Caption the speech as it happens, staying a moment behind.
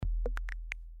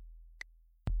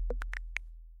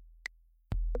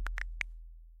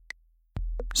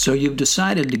So you've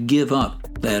decided to give up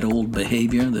that old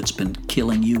behavior that's been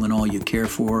killing you and all you care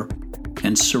for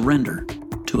and surrender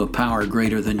to a power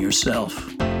greater than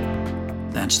yourself.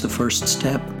 That's the first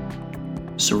step.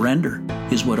 Surrender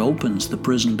is what opens the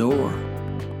prison door.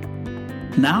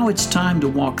 Now it's time to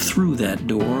walk through that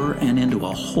door and into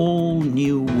a whole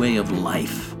new way of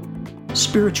life.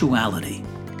 Spirituality,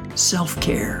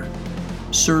 self-care,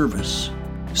 service,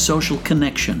 social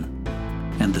connection,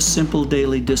 and the simple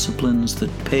daily disciplines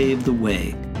that pave the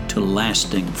way to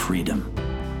lasting freedom.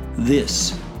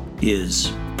 This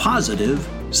is Positive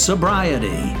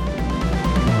Sobriety.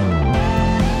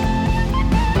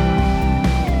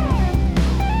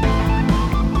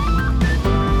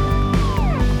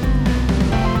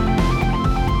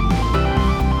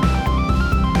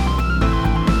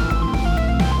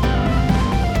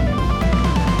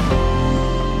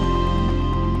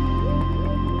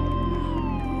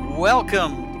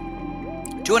 Welcome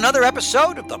to another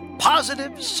episode of the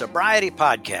Positive Sobriety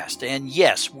Podcast. And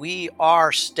yes, we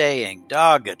are staying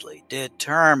doggedly,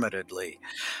 determinedly.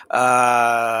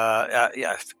 We're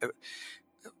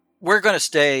going to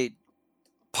stay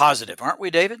positive, aren't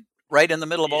we, David? Right in the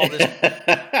middle of all this.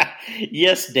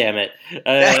 Yes, damn it.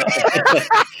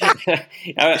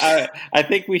 I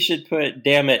think we should put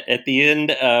 "damn it" at the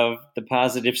end of the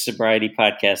Positive Sobriety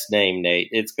Podcast name, Nate.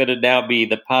 It's going to now be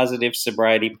the Positive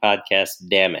Sobriety Podcast,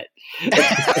 damn it.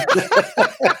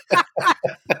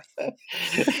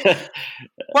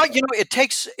 Well,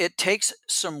 it takes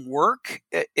some work.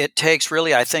 It takes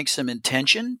really, I think, some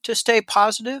intention to stay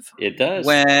positive. It does.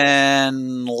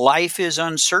 When life is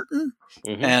uncertain.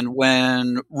 Mm-hmm. And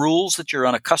when rules that you're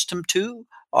unaccustomed to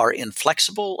are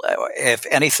inflexible, if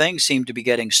anything, seem to be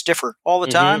getting stiffer all the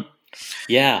time.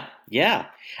 Yeah.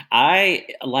 I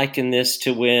liken this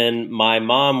to when my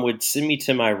mom would send me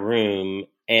to my room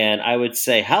and I would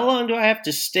say, "How long do I have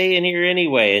to stay in here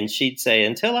anyway?" And she'd say,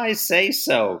 "Until I say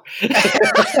so."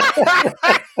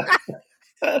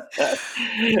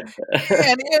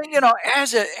 and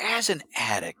as an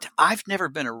addict, I've never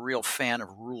been a real fan of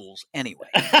rules anyway.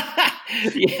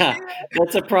 Yeah,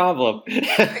 that's a problem.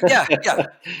 Yeah.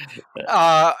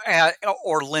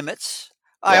 Or limits.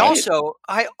 Right.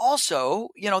 I also,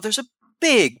 there's a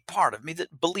big part of me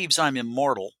that believes I'm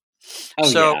immortal.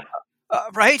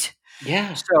 Right?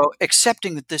 Yeah. So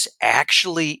accepting that this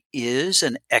actually is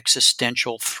an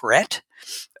existential threat,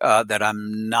 that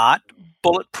I'm not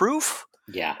bulletproof.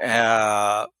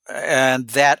 Yeah. And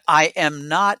that I am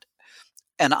not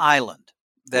an island.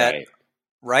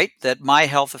 Right? That my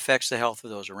health affects the health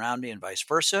of those around me and vice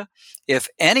versa. If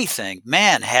anything,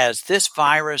 man, has this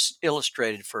virus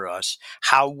illustrated for us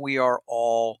how we are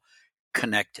all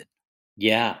connected.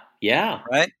 Yeah.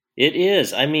 Right? It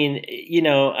is. I mean,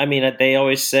 they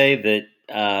always say that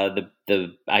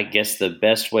I guess the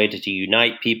best way to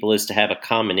unite people is to have a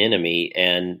common enemy.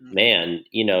 And man,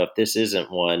 if this isn't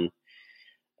one,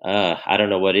 I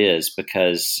don't know what is,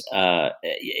 because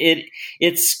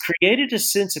it's created a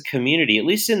sense of community, at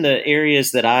least in the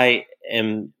areas that I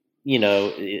am,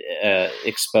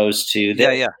 exposed to.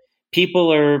 Yeah.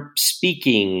 People are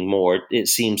speaking more, it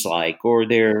seems like, or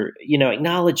they're,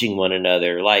 acknowledging one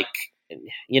another, like,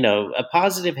 a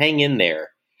positive hang in there.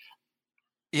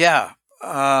 Yeah.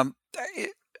 Can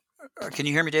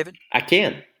you hear me, David? I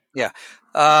can. Yeah.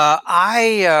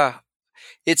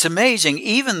 It's amazing,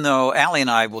 even though Allie and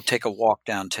I will take a walk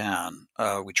downtown.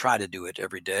 We try to do it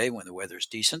every day when the weather's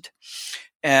decent.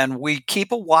 And we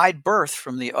keep a wide berth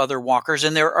from the other walkers,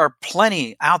 and there are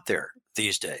plenty out there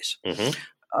these days. Mm-hmm.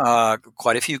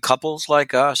 Quite a few couples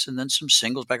like us, and then some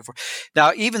singles back and forth.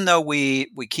 Now, even though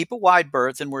we keep a wide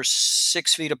berth and we're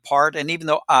 6 feet apart, and even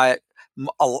though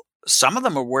some of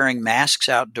them are wearing masks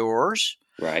outdoors.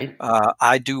 Right.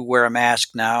 I do wear a mask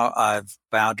now. I've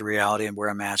bowed to reality and wear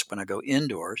a mask when I go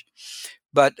indoors.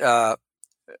 But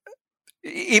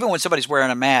even when somebody's wearing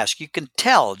a mask, you can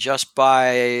tell just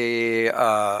by,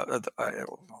 I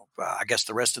guess,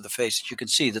 the rest of the faces. You can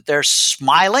see that they're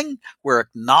smiling. We're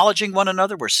acknowledging one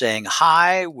another. We're saying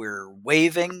hi. We're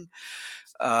waving.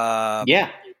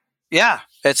 Yeah.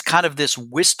 It's kind of this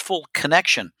wistful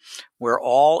connection. We're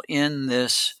all in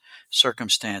this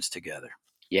circumstance together.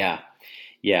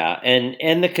 Yeah,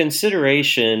 and the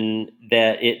consideration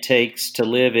that it takes to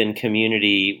live in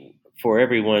community for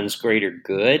everyone's greater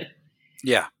good,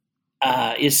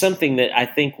 is something that I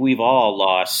think we've all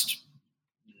lost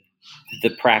the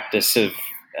practice of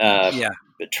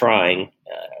trying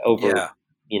over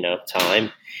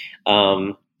time,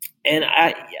 and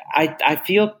I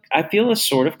feel a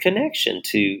sort of connection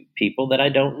to people that I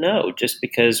don't know just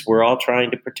because we're all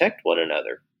trying to protect one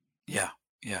another. Yeah.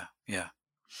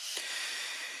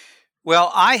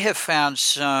 Well, I have found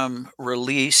some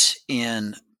release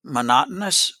in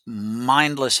monotonous,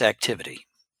 mindless activity.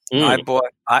 I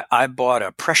bought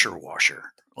a pressure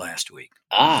washer last week.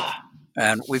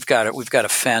 And we've got a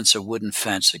fence, a wooden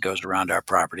fence that goes around our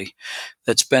property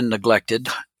that's been neglected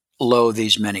low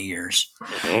these many years.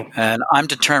 Mm-hmm. And I'm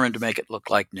determined to make it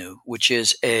look like new, which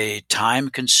is a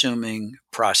time-consuming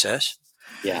process.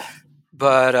 Yeah.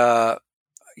 But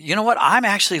you know what? I'm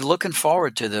actually looking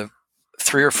forward to the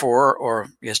 3 or 4, or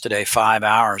yesterday 5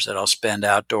 hours that I'll spend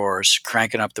outdoors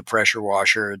cranking up the pressure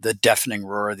washer, the deafening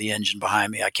roar of the engine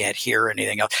behind me. I can't hear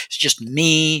anything else. It's just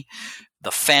me, the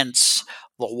fence,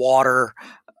 the water,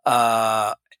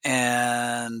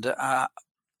 and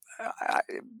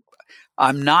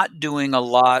I'm not doing a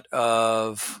lot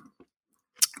of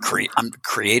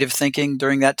creative thinking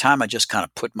during that time. I just kind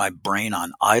of put my brain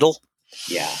on idle.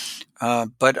 Yeah.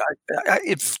 But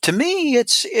to me,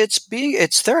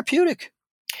 it's therapeutic.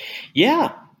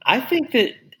 Yeah, I think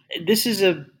that this is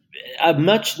a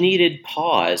much needed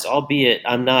pause, albeit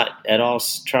I'm not at all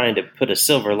trying to put a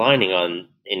silver lining on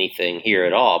anything here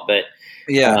at all. But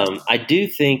I do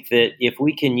think that if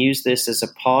we can use this as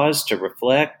a pause to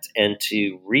reflect and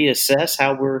to reassess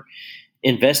how we're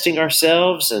investing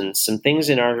ourselves and some things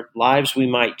in our lives we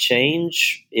might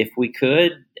change if we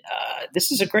could,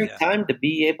 this is a great time to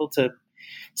be able to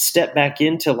step back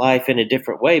into life in a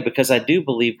different way, because I do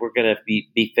believe we're going to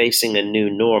be facing a new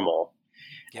normal,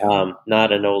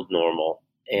 not an old normal.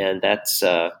 And that's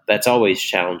always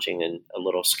challenging and a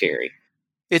little scary.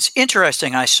 It's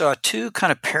interesting. I saw 2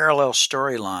 kind of parallel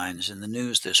storylines in the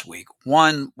news this week.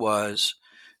 One was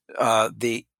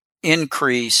the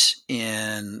increase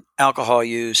in alcohol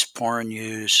use, porn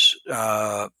use,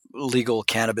 legal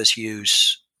cannabis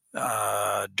use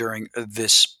during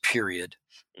this period,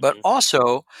 but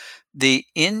also the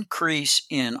increase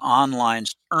in online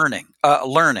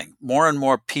learning. More and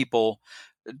more people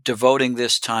devoting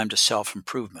this time to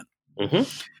self-improvement. Mm-hmm.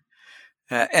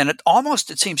 And it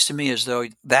seems to me as though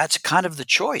that's kind of the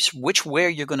choice. Which way are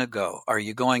you going to go? Are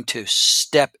you going to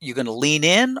you're going to lean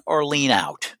in or lean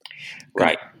out?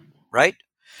 Right. Right?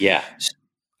 Yeah.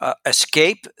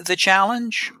 Escape the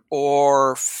challenge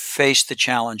or face the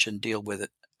challenge and deal with it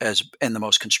as in the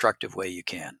most constructive way you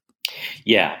can.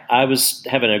 Yeah. I was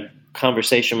having a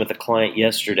conversation with a client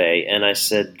yesterday, and I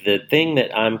said, the thing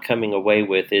that I'm coming away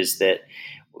with is that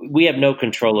we have no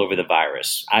control over the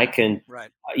virus. I can,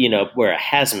 wear a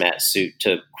hazmat suit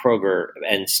to Kroger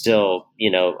and still,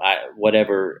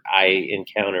 whatever I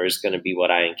encounter is going to be what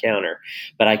I encounter.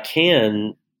 But I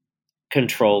can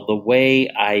control the way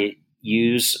I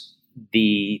use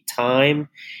the time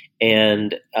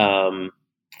and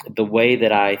the way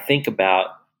that I think about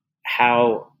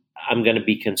how I'm going to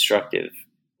be constructive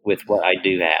with what I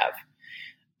do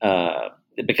have.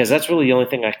 Because that's really the only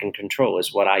thing I can control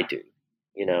is what I do.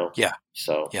 Yeah.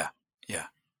 So. Yeah.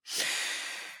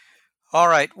 All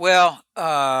right. Well,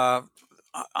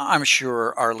 I'm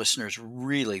sure our listeners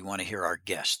really want to hear our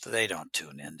guests. They don't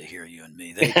tune in to hear you and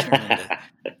me. They tune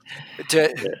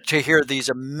in to hear these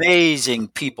amazing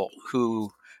people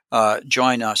who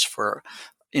join us for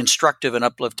instructive and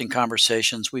uplifting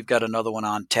conversations. We've got another one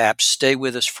on tap. Stay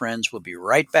with us, friends. We'll be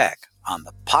right back on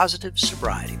the Positive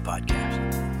Sobriety Podcast.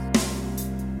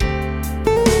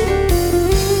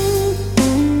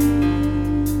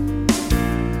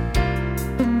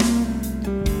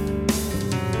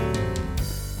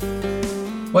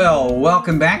 Well,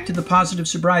 welcome back to the Positive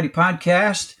Sobriety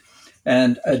Podcast.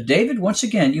 And David, once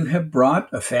again, you have brought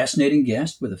a fascinating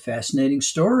guest with a fascinating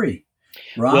story.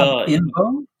 Rob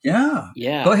Imbo.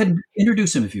 Yeah. Go ahead and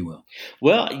introduce him, if you will.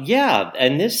 Well, yeah.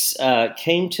 And this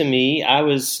came to me. I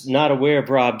was not aware of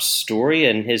Rob's story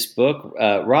and his book.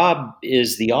 Rob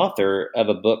is the author of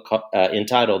a book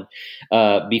entitled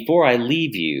Before I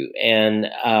Leave You. And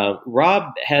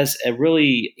Rob has a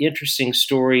really interesting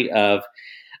story of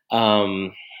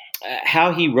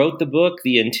how he wrote the book,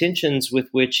 the intentions with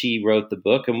which he wrote the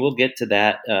book, and we'll get to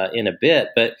that in a bit.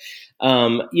 But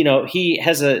he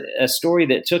has a story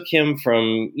that took him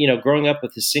from growing up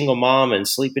with a single mom and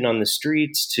sleeping on the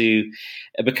streets to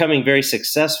becoming very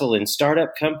successful in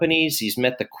startup companies. He's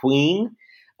met the Queen,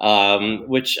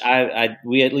 which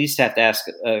we at least have to ask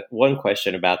one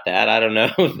question about that. I don't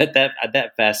know, but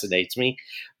that fascinates me.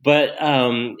 But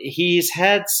he's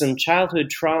had some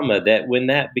childhood trauma that when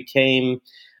that became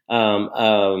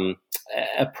a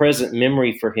present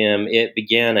memory for him, it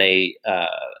began a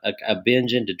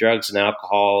binge into drugs and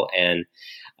alcohol, and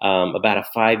about a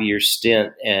 5-year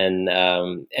stint, and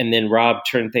then Rob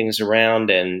turned things around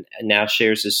and now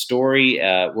shares his story.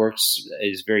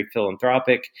 Is very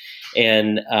philanthropic,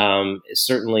 and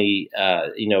certainly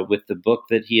with the book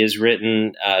that he has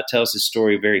written, tells his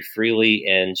story very freely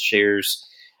and shares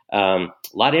a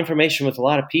lot of information with a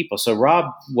lot of people. So, Rob,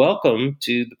 welcome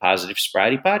to the Positive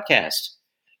Sobriety Podcast.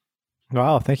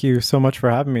 Wow, thank you so much for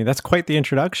having me. That's quite the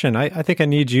introduction. I think I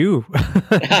need you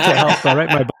to help write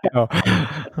my bio.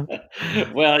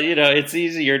 Well, it's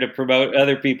easier to promote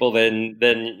other people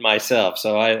than myself.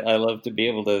 So I love to be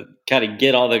able to kind of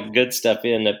get all the good stuff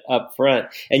in up front.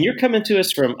 And you're coming to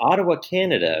us from Ottawa,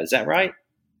 Canada. Is that right?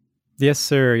 Yes,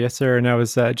 sir. Yes, sir. And I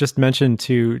was just mentioned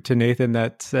to Nathan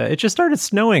that it just started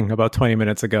snowing about 20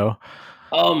 minutes ago.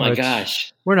 Oh my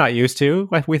gosh. We're not used to.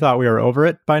 We thought we were over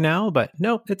it by now, but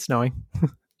no, it's snowing.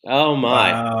 Oh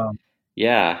my.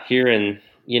 Yeah. Here in,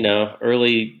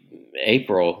 early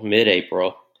April,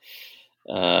 mid-April.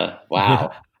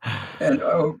 Wow. And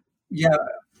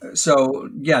so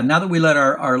now that we let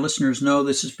our listeners know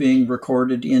this is being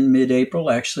recorded in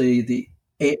mid-April, actually the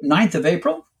 9th of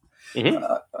April. Mm-hmm.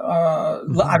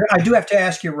 I do have to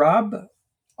ask you, Rob,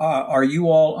 are you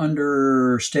all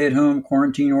under stay-at-home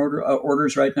quarantine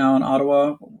orders right now in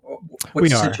Ottawa? What's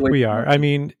the situation? We are. I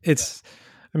mean,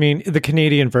 the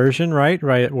Canadian version, right,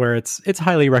 where it's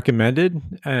highly recommended,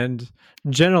 and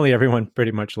generally everyone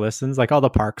pretty much listens. Like, all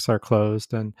the parks are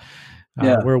closed, and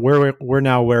we're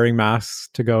now wearing masks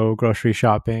to go grocery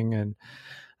shopping,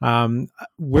 and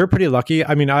we're pretty lucky.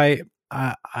 I mean,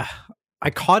 I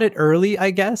caught it early,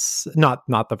 I guess. Not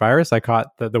the virus. I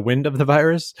caught the wind of the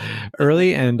virus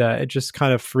early, and it just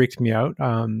kind of freaked me out.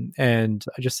 And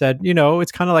I just said,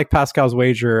 it's kind of like Pascal's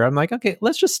wager. I'm like, okay,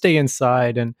 let's just stay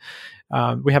inside. And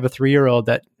we have a 3-year-old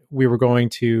that we were going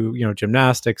to,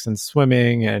 gymnastics and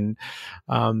swimming and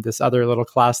this other little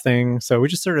class thing. So we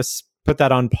just sort of put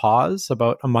that on pause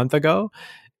about a month ago.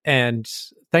 And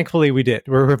thankfully we did.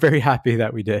 We're very happy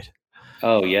that we did.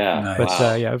 Oh yeah. Nice.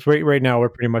 But right now we're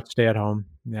pretty much stay at home.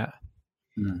 Yeah.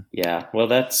 Yeah. Well,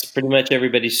 that's pretty much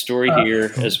everybody's story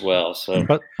here as well. So,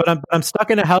 but I'm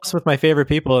stuck in a house with my favorite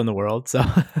people in the world. So,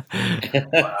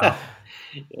 wow.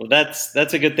 Well, that's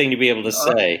a good thing to be able to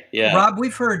say. Yeah. Rob,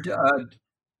 we've heard.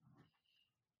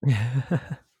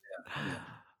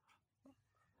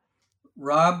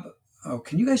 Rob,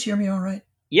 can you guys hear me all right?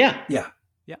 Yeah. Yeah.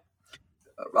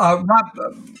 Rob.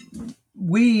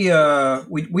 We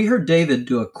heard David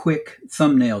do a quick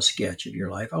thumbnail sketch of your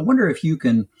life. I wonder if you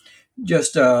can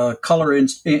just color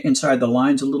inside the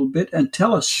lines a little bit and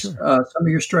tell us some of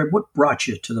your story. What brought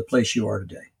you to the place you are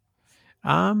today?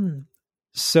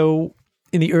 So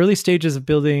in the early stages of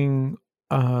building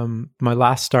my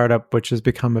last startup, which has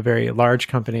become a very large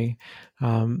company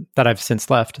that I've since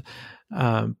left,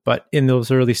 but in those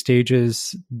early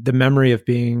stages, the memory of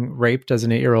being raped as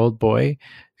an 8-year-old boy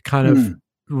kind of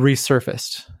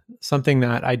resurfaced, something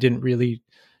that I didn't really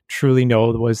truly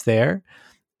know was there.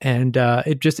 And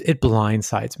it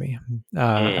blindsides me.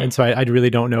 And so I really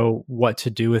don't know what to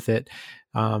do with it.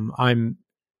 I'm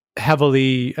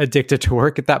heavily addicted to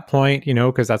work at that point,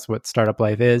 because that's what startup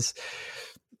life is.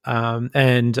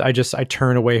 And I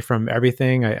turn away from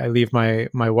everything. I leave my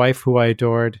wife, who I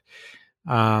adored.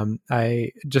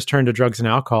 I just turned to drugs and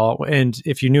alcohol. And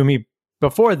if you knew me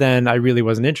before then, I really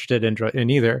wasn't interested in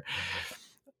either.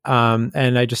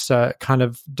 And I just kind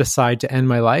of decide to end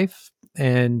my life,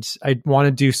 and I want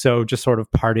to do so just sort of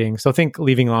partying. So think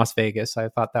Leaving Las Vegas. I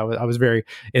thought I was very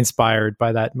inspired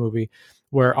by that movie,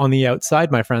 where on the outside,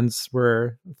 my friends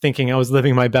were thinking I was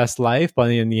living my best life,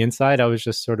 but on the inside, I was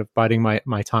just sort of biding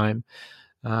my time.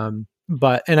 And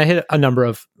I hit a number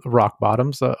of rock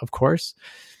bottoms, of course.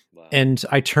 Wow. And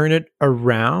I turn it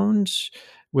around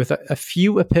with a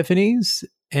few epiphanies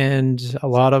and a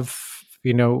lot of,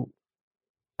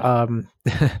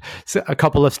 so a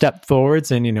couple of steps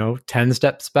forwards and 10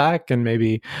 steps back, and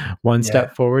maybe one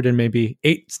step forward and maybe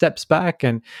 8 steps back,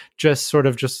 and just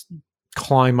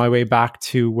clawing my way back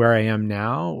to where I am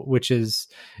now, which is,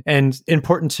 and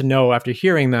important to know after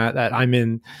hearing that I'm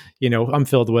in, I'm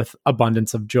filled with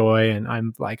abundance of joy, and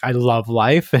I'm like, I love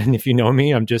life. And if you know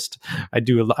me, I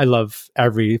love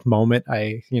every moment.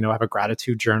 I have a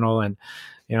gratitude journal, and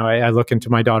I look into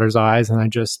my daughter's eyes and I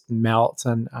just melt,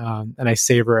 and I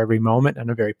savor every moment, and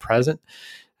I'm very present.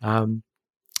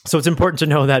 So it's important to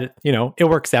know that, it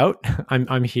works out.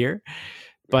 I'm here,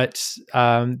 but,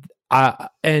 I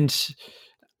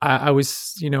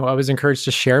was encouraged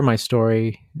to share my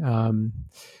story, and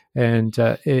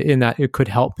in that it could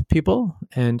help people.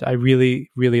 And I really,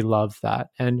 really love that.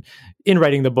 And in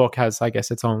writing the book has, I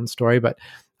guess, its own story, but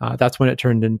that's when it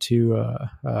turned into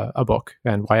a book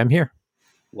and why I'm here.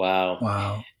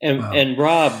 Wow. And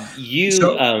Rob,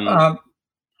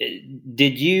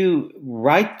 did you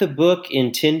write the book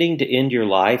intending to end your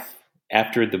life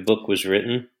after the book was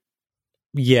written?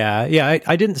 Yeah.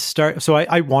 I didn't start. So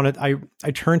I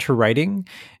turned to writing,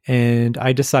 and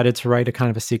I decided to write a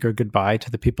kind of a secret goodbye to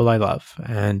the people I love.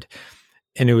 And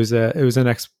it was an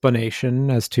explanation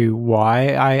as to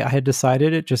why I had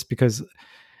decided it, just because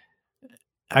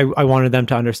I wanted them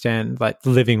to understand that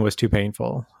living was too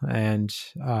painful. And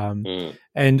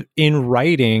in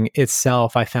writing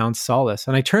itself, I found solace.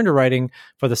 And I turned to writing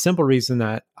for the simple reason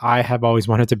that I have always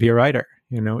wanted to be a writer.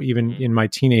 Even in my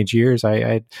teenage years,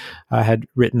 I had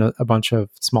written a bunch of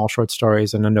small short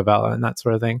stories and a novella and that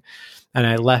sort of thing. And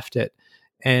I left it.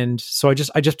 And so I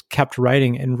just kept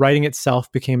writing, and writing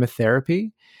itself became a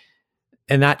therapy,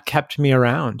 and that kept me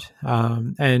around.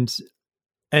 And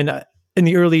in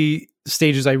the early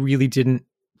stages, I really didn't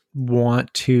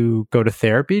want to go to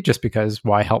therapy, just because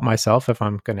why help myself if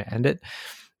I'm going to end it?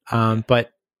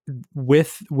 But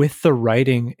with the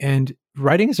writing, and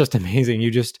writing is just amazing.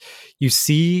 You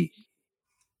see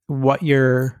what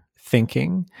you're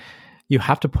thinking. You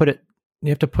have to put it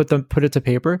to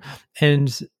paper.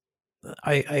 And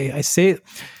I say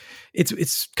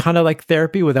it's kind of like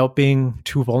therapy without being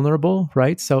too vulnerable,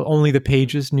 right? So only the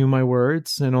pages knew my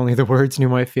words, and only the words knew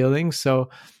my feelings. So,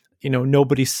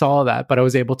 nobody saw that, but I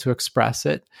was able to express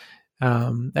it.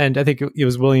 And I think it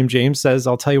was William James says,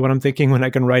 "I'll tell you what I'm thinking when I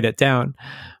can write it down."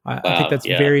 I think that's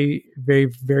very, very,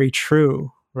 very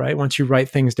true, right? Once you write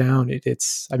things down,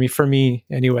 it's, for me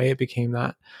anyway, it became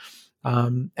that.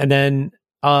 And then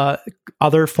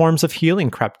other forms of healing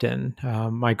crept in.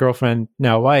 My girlfriend,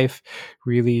 now wife,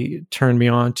 really turned me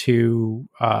on to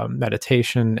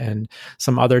meditation and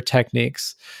some other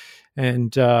techniques.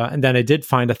 And then I did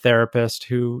find a therapist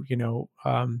who,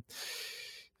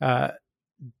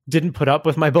 didn't put up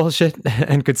with my bullshit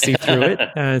and could see through it.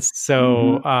 And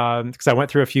so, because I went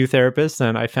through a few therapists,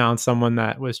 and I found someone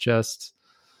that was just,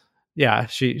 I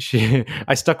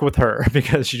stuck with her,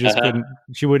 because she just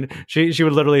she would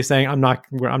literally saying, I'm not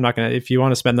gonna, if you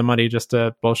want to spend the money just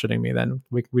bullshitting me, then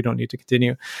we don't need to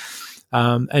continue.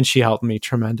 And she helped me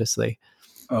tremendously.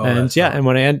 And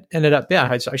when I ended up,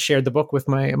 I shared the book with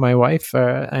my wife,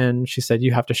 and she said,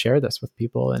 you have to share this with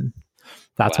people. And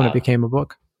that's when it became a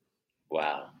book.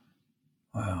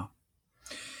 Wow.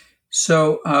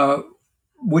 So,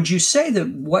 would you say that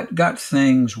what got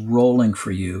things rolling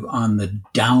for you on the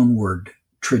downward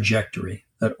trajectory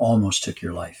that almost took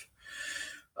your life,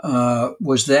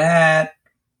 was that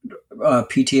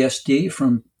PTSD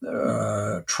from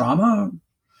trauma?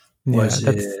 Was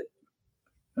it?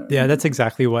 Yeah, that's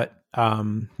exactly what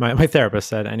my therapist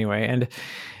said anyway.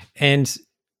 And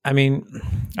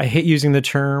I hate using the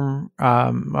term,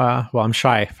 I'm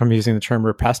shy from using the term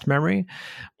repressed memory,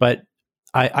 but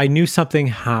I knew something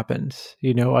happened.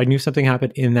 I knew something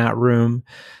happened in that room,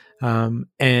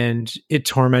 and it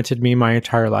tormented me my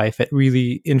entire life. It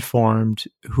really informed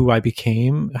who I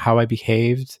became, how I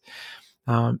behaved.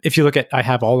 If you look at, I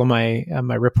have all of my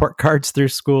report cards through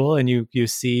school, and you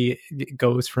see it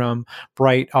goes from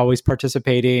bright, always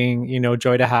participating,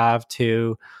 joy to have,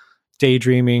 to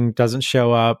daydreaming, doesn't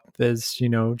show up, is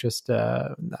just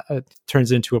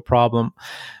turns into a problem.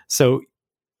 So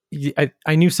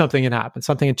I knew something had happened,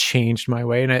 something had changed my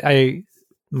way, and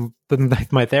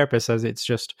my therapist says it's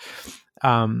just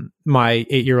my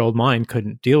 8-year-old mind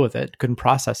couldn't deal with it, couldn't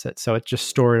process it, so it just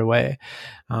stored it away.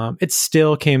 It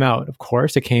still came out, of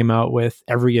course. It came out with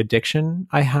every addiction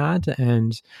I had,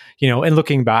 and and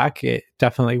looking back, it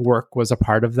definitely, work was a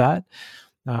part of that.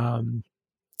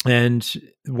 And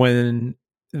when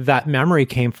that memory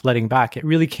came flooding back, it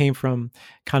really came from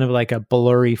kind of like a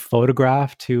blurry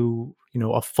photograph to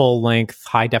a full-length,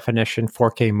 high-definition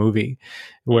 4K movie,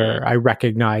 where I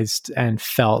recognized and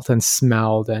felt and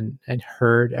smelled and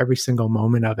heard every single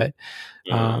moment of it,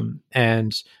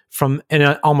 and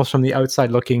almost from the outside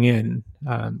looking in.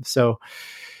 So,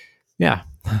 yeah.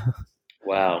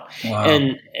 Wow.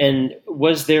 And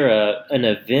was there an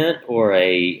event or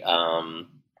a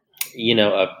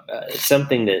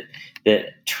something that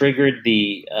triggered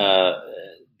the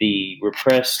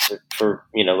repressed, for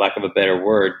lack of a better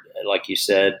word, like you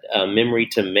said, memory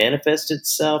to manifest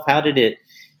itself? How did it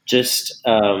just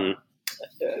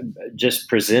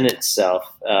present itself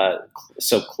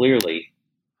so clearly?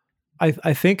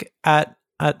 I think at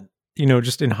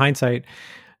just in hindsight,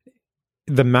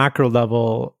 the macro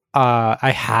level,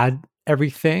 I had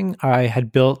everything. I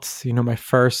had built, my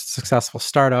first successful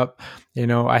startup.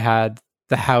 I had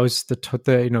the house,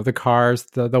 the cars,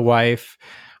 the wife.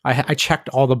 I checked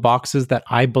all the boxes that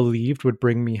I believed would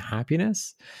bring me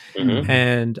happiness. Mm-hmm.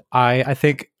 And I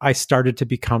think I started to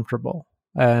be comfortable.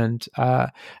 And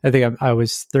I think I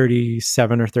was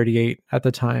 37 or 38 at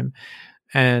the time.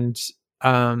 And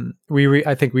I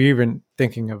think we were even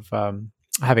thinking of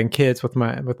having kids with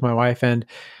my wife. And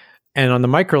on the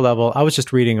micro level, I was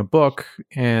just reading a book,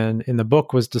 and in the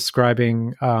book was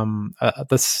describing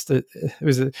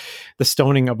the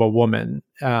stoning of a woman.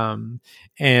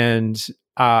 And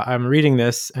I'm reading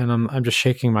this, and I'm just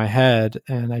shaking my head,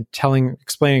 and I'm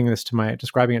describing it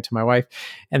to my wife,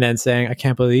 and then saying, I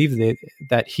can't believe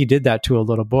that he did that to a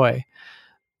little boy.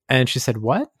 And she said,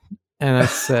 what? And I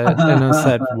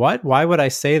said, what? Why would I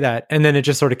say that? And then it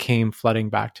just sort of came flooding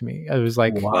back to me. It was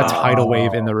like a tidal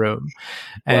wave in the room,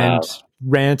 and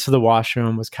ran to the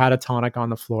washroom, was catatonic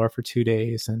on the floor for 2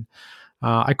 days. And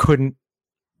I couldn't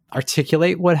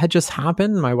articulate what had just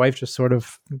happened. My wife just sort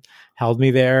of held me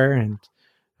there. And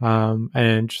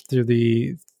through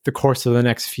the course of the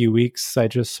next few weeks, I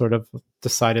just sort of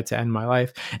decided to end my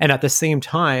life. And at the same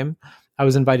time, I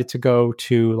was invited to go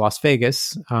to Las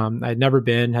Vegas. I'd never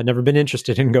been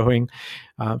interested in going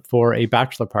for a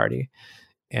bachelor party.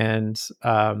 And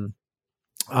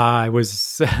I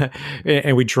was,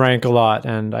 and we drank a lot,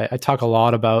 and I talk a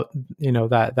lot about,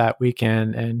 that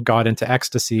weekend, and got into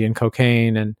ecstasy and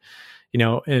cocaine, and,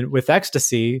 and with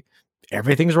ecstasy,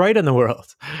 everything's right in the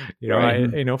world.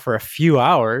 Right. For a few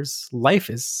hours, life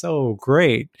is so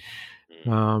great.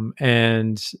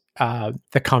 And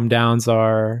the come downs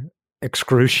are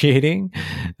excruciating,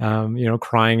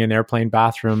 crying in airplane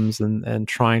bathrooms and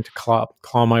trying to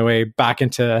claw my way back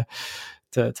into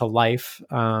life.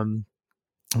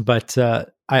 But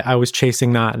I was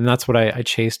chasing that, and that's what I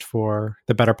chased for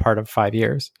the better part of 5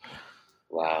 years.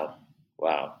 Wow.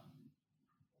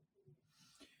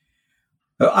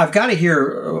 I've got to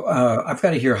hear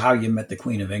how you met the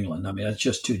Queen of England. I mean, that's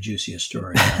just too juicy a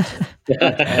story.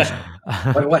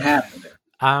 What happened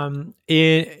there?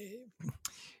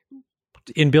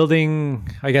 In building,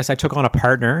 I guess I took on a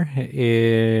partner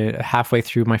halfway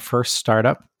through my first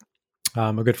startup.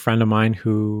 A good friend of mine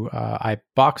who I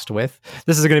boxed with.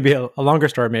 This is going to be a longer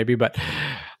story, maybe, but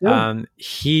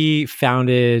he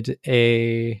founded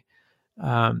a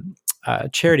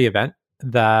charity event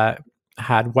that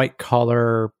had white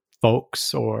collar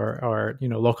folks or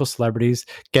local celebrities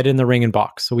get in the ring and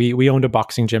box. So we owned a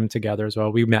boxing gym together as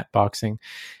well. We met boxing,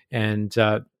 and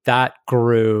that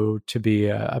grew to be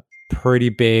a pretty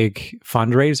big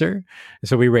fundraiser.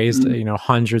 So we raised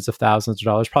hundreds of thousands of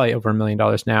dollars, probably over $1 million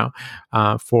now,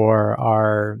 for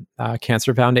our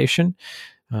cancer foundation.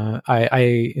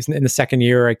 I in the second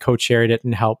year, I co-chaired it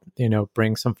and helped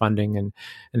bring some funding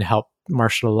and help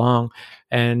marshal along.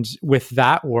 And with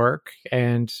that work,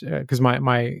 and because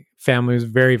my family was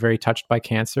very, very touched by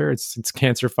cancer, it's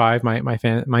cancer 5, my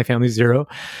family 0.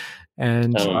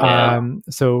 And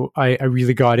so I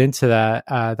really got into that,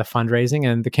 the fundraising,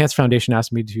 and the Cancer Foundation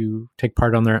asked me to take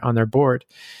part on their board.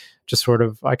 Just sort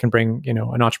of, I can bring, an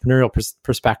entrepreneurial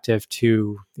perspective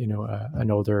to,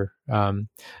 an older,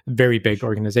 very big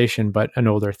organization, but an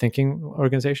older thinking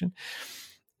organization.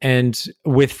 And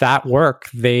with that work,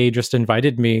 they just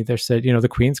invited me. They said, the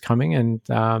Queen's coming, and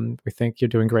we think you're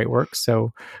doing great work,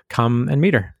 so come and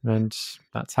meet her. And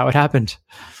that's how it happened.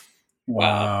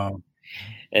 Wow.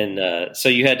 And so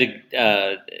you had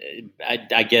to,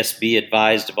 I guess, be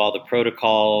advised of all the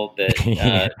protocol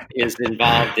that is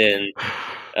involved in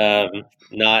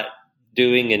not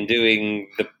doing and doing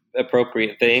the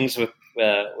appropriate things in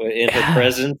her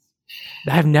presence.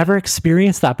 I've never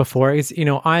experienced that before. I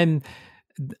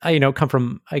come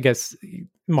from, I guess,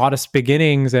 modest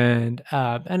beginnings, and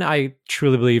I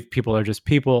truly believe people are just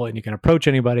people, and you can approach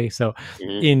anybody. So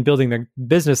in building the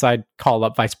business, I'd call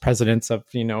up vice presidents of,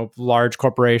 large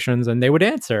corporations, and they would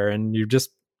answer, and you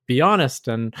just be honest,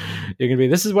 and you're going to be,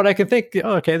 this is what I can think.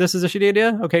 Oh, okay, this is a shitty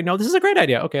idea. Okay, no, this is a great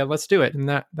idea. Okay, let's do it. And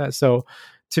that so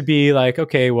to be like,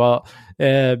 okay, well,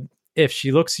 if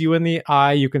she looks you in the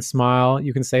eye, you can smile,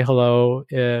 you can say hello.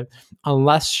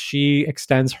 Unless she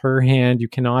extends her hand, you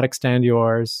cannot extend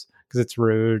yours because it's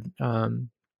rude. Only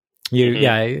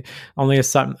a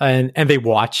some, and they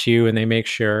watch you, and they make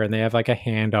sure, and they have like a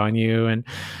hand on you, and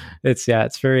it's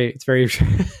very it's very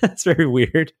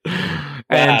weird.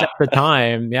 And at the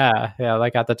time,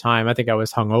 like at the time, I think I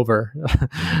was hungover.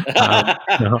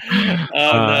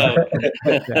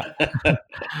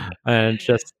 And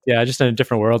just in a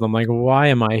different world. I'm like, why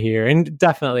am I here? And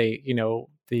definitely,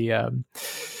 the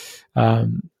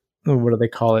what do they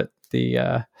call it?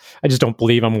 I just don't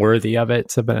believe I'm worthy of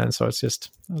it. So it's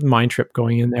just a mind trip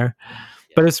going in there,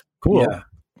 but it's cool.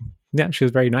 Yeah, she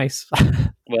was very nice.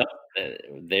 Well,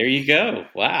 There you go.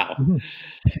 Wow. Mm-hmm.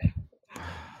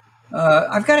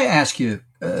 I've got to ask you,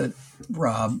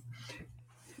 Rob,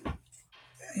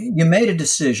 you made a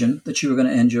decision that you were going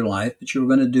to end your life, but you were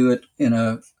going to do it in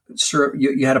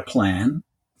you had a plan.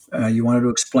 You wanted to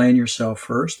explain yourself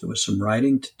first. There was some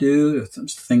writing to do, some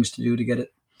things to do to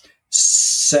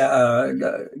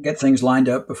get things lined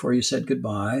up before you said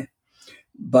goodbye.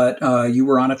 But you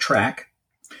were on a track.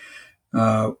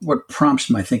 What prompts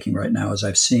my thinking right now is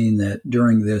I've seen that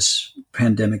during this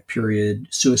pandemic period,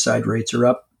 suicide rates are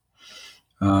up.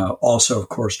 Also, of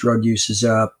course, drug use is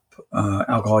up,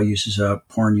 alcohol use is up,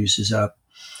 porn use is up.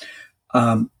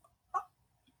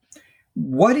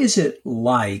 What is it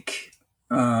like?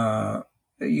 You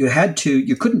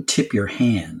couldn't tip your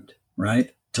hand,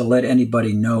 right, to let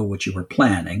anybody know what you were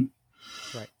planning.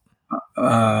 Right.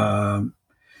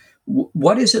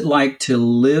 What is it like to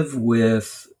live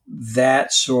with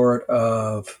that sort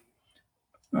of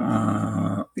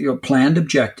planned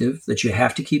objective that you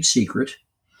have to keep secret?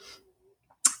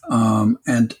 What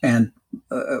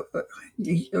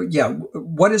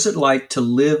is it like to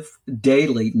live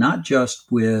daily, not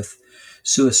just with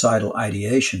suicidal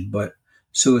ideation, but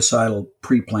suicidal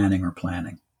pre-planning or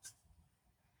planning?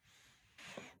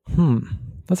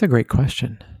 That's a great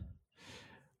question.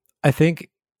 I think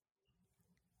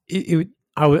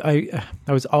I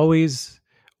was always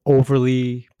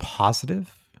overly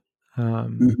positive,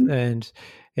 and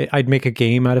I'd make a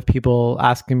game out of people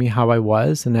asking me how I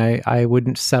was, and I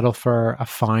wouldn't settle for a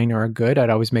fine or a good. I'd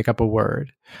always make up a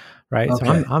word, right? Okay.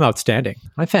 So I'm outstanding.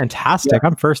 I'm fantastic. Yeah.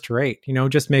 I'm first rate.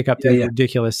 Just make up the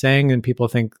ridiculous saying, and people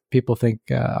think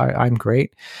I'm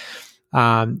great.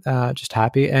 Just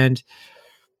happy. And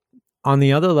on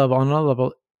another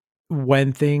level,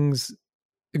 when things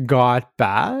got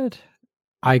bad,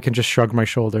 I can just shrug my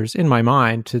shoulders in my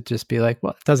mind to just be like,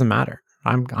 well, it doesn't matter.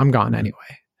 I'm gone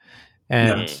anyway.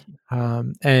 And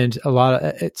and a lot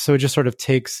of it, so it just sort of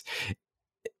takes.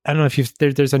 I don't know if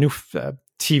there's a new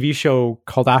TV show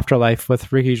called Afterlife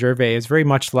with Ricky Gervais. It's very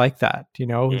much like that.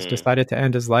 He's decided to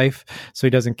end his life, so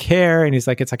he doesn't care, and he's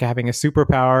like, it's like having a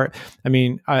superpower. I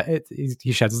mean,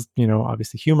 he sheds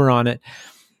obviously humor on it.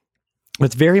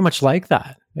 It's very much like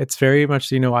that. It's very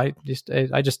much, I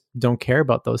just don't care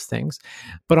about those things.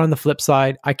 But on the flip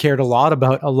side, I cared a lot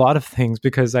about a lot of things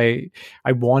because I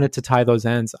wanted to tie those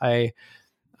ends. And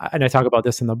I talk about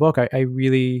this in the book. I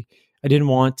didn't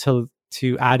want to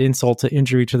add insult to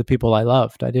injury to the people I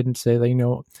loved. I didn't say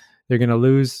that, they're going to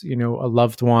lose, a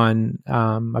loved one,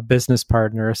 a business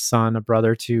partner, a son, a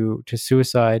brother to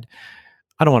suicide.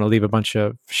 I don't want to leave a bunch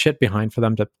of shit behind for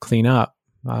them to clean up.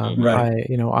 Right.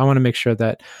 I want to make sure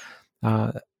that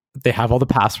they have all the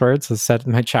passwords, as said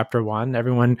in my chapter 1.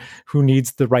 Everyone who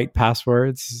needs the right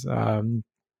passwords can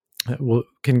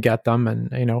get them. And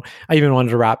I even wanted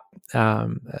to wrap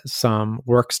some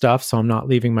work stuff, so I'm not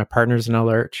leaving my partners in a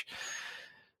lurch.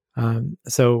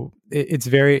 So it's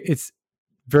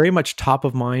very much top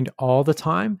of mind all the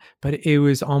time, but it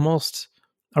was almost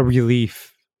a relief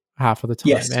half of the time.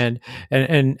 Yes.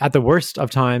 And at the worst of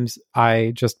times,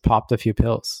 I just popped a few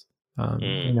pills. I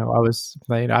was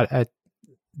at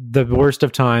the worst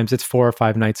of times, it's 4 or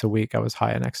 5 nights a week I was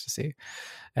high on ecstasy.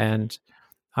 And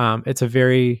it's a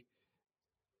very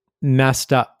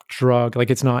messed up drug. Like,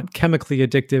 it's not chemically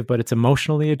addictive, but it's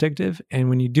emotionally addictive. And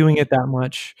when you're doing it that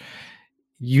much,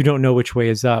 you don't know which way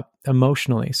is up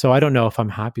emotionally. So I don't know if I'm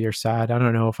happy or sad. I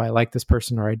don't know if I like this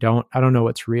person or I don't. I don't know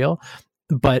what's real.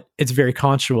 But it's very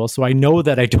consensual. So I know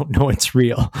that I don't know it's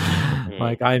real.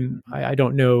 Like I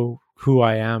don't know who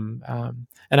I am.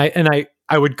 And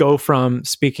I would go from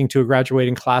speaking to a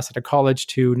graduating class at a college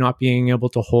to not being able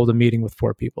to hold a meeting with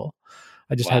 4 people.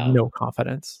 I just had no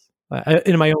confidence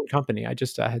in my own company. I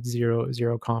had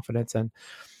zero confidence. And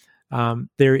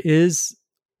there is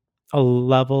a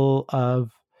level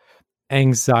of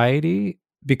anxiety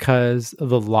because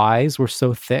the lies were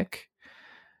so thick.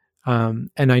 And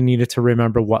I needed to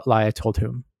remember what lie I told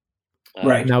whom.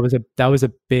 Right. And that was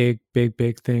a big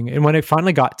thing. And when I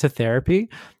finally got to therapy,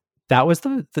 that was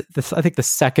the I think the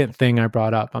second thing I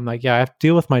brought up. I'm like, I have to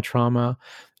deal with my trauma.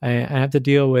 I have to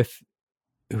deal with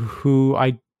who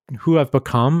I've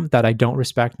become that I don't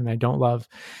respect and I don't love.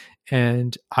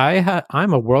 And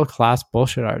I'm a world-class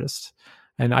bullshit artist.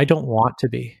 And I don't want to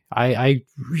be. I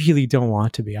really don't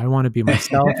want to be. I want to be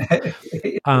myself.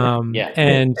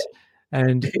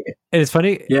 And it's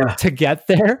funny to get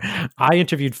there. I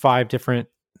interviewed 5 different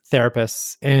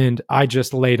therapists, and I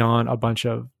just laid on a bunch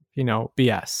of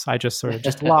BS. I just sort of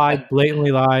just lied,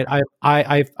 blatantly lied.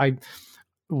 I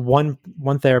one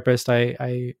therapist.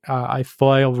 I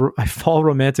fall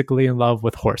romantically in love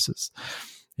with horses.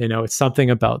 It's something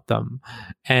about them.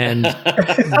 And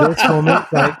this woman,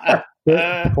 like,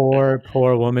 this poor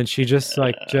woman, she just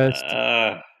didn't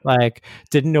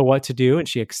know what to do, and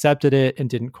she accepted it and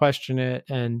didn't question it.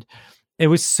 And it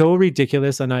was so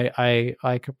ridiculous. And I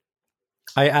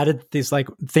added these like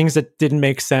things that didn't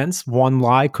make sense. One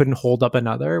lie couldn't hold up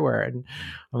another, where I'm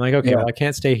like, okay, well, I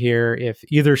can't stay here if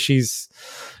either she's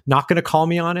not going to call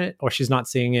me on it or she's not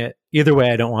seeing it. Either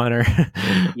way, I don't want her.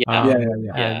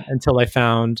 Until I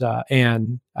found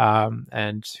Anne,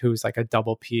 and who's like a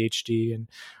double PhD and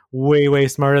way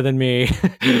smarter than me,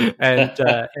 and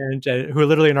who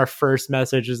literally in our first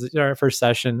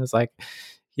session is like,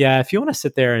 yeah, if you want to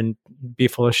sit there and be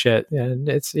full of shit, and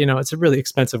it's a really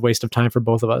expensive waste of time for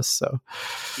both of us. So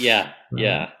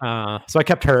so I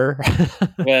kept her.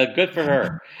 Well, good for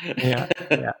her. yeah.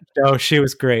 No, she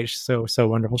was great. So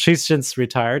wonderful. She's since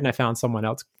retired, and I found someone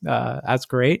else as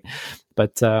great.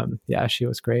 But she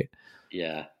was great.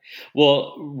 Yeah.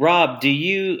 Well, Rob, do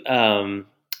you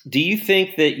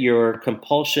think that your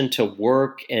compulsion to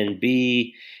work and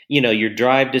be, your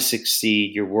drive to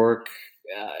succeed, your work,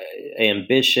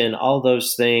 ambition, all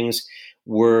those things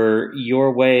were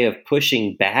your way of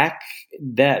pushing back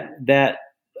that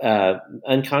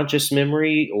unconscious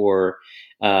memory, or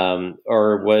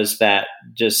was that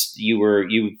just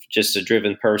you just a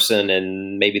driven person,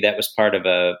 and maybe that was part of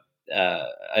an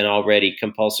already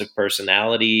compulsive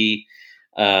personality?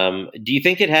 Do you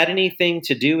think it had anything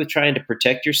to do with trying to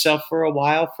protect yourself for a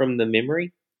while from the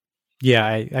memory? Yeah,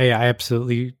 I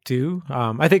absolutely do.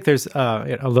 I think there's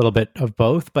a little bit of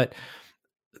both, but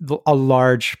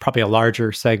probably a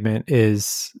larger segment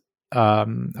is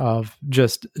of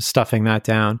just stuffing that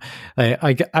down.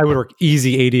 I would work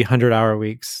easy 80, 100-hour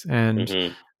weeks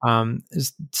and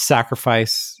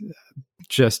sacrifice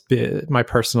just my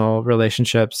personal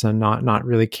relationships and not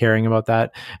really caring about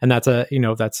that. And that's a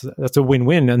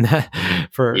win-win, and that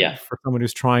for someone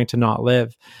who's trying to not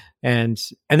live. And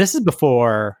this is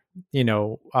before,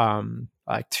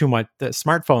 like too much the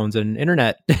smartphones and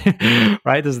internet,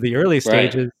 right? This is the early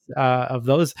stages of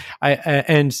those.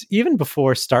 And even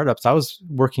before startups, I was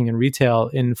working in retail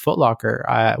in Foot Locker,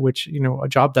 which, a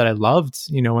job that I loved,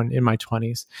 in my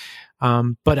 20s.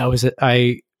 But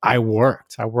I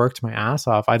worked my ass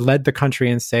off. I led the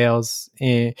country in sales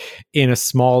in a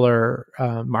smaller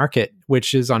market,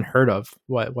 which is unheard of.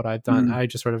 What I've done, I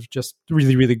just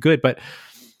really, really good. But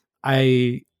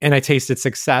I tasted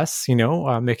success,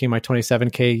 making my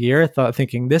 27K a year,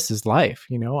 thinking this is life,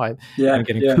 I'm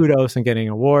getting kudos and getting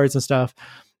awards and stuff.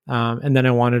 And then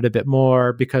I wanted a bit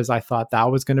more because I thought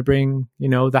that was going to bring,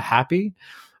 the happy.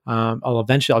 I'll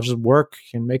just work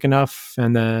and make enough.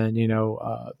 And then,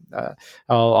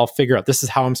 I'll figure out this is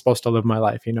how I'm supposed to live my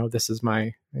life. This is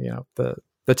my, the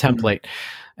template.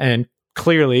 And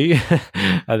clearly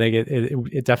I think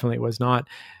it definitely was not.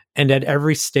 And at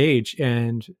every stage,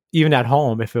 and even at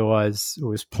home, if it was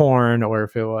porn, or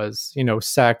if it was,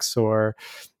 sex, or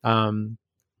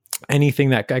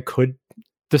anything that I could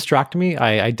distract me,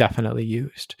 I definitely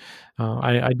used.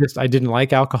 I didn't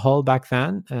like alcohol back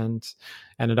then, and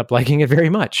ended up liking it very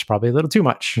much, probably a little too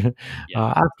much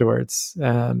afterwards.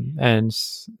 And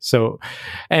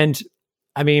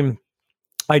I mean,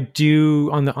 I do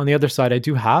on the other side, I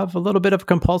do have a little bit of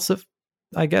compulsive,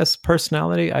 I guess,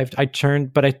 personality. I've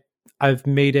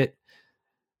made it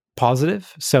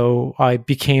positive. So I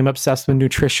became obsessed with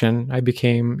nutrition. I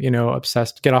became,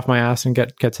 obsessed, get off my ass and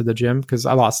get to the gym, because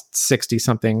I lost 60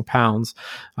 something pounds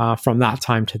from that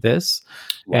time to this.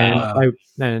 Wow.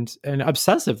 And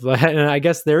obsessive. And I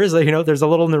guess there is there's a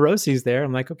little neuroses there.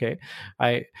 I'm like, okay,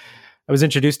 I was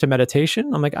introduced to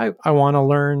meditation. I'm like, I want to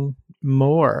learn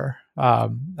more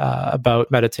about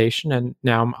meditation, and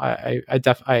now I've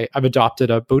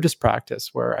adopted a Buddhist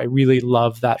practice where I really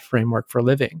love that framework for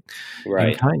living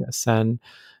and kindness. And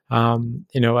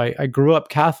I grew up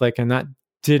Catholic, and that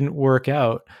didn't work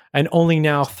out. And only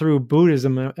now through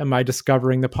Buddhism am I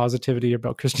discovering the positivity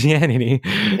about Christianity.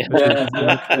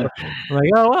 I'm like,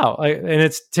 oh wow! And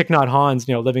it's Thich Nhat Hanh's,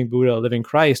 living Buddha, living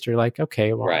Christ. You're like,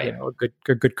 okay, well,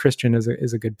 a good Christian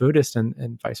is a good Buddhist,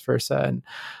 and vice versa. And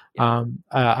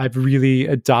I've really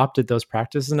adopted those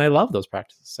practices, and I love those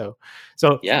practices. So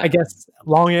I guess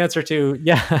long answer to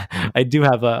I do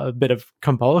have a bit of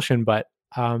compulsion, but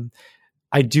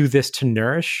I do this to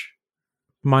nourish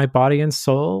my body and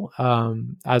soul,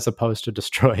 as opposed to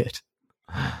destroy it.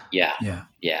 Yeah.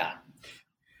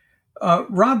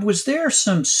 Rob, was there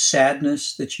some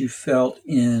sadness that you felt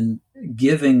in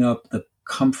giving up the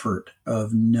comfort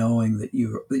of knowing that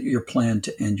your plan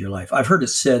to end your life? I've heard it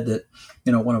said that,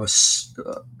 one of us,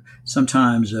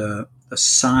 sometimes a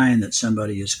sign that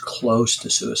somebody is close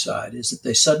to suicide is that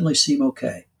they suddenly seem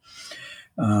okay.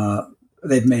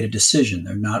 they've made a decision.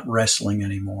 They're not wrestling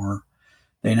anymore.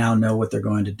 They now know what they're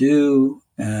going to do,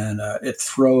 and it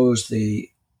throws the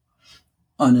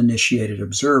uninitiated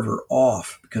observer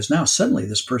off, because now suddenly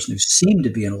this person who seemed to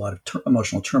be in a lot of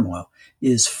emotional turmoil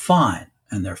is fine,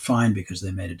 and they're fine because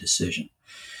they made a decision.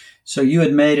 So you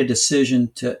had made a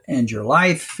decision to end your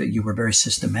life. You were very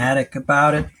systematic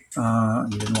about it.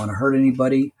 You didn't want to hurt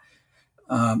anybody.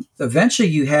 Eventually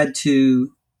you had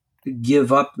to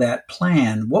give up that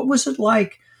plan. What was it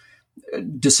like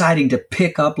deciding to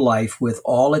pick up life with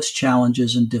all its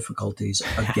challenges and difficulties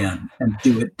again and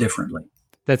do it differently?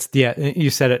 You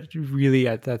said it really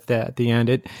at the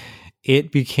end.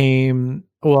 It became,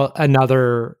 well,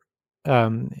 another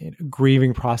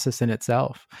grieving process in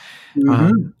itself.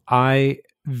 Mm-hmm. I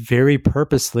very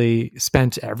purposely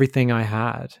spent everything I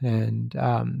had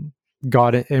and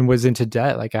got it and was into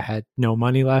debt. Like, I had no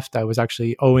money left. I was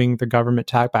actually owing the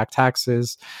government back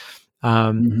taxes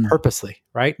purposely,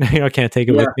 right? I can't take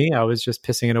it with me. I was just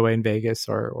pissing it away in Vegas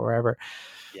or wherever.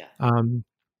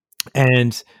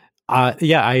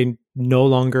 I no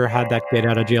longer had that get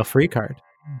out of jail free card.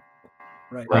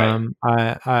 Right.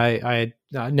 I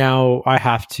now I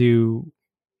have to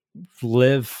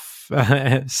live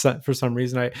for some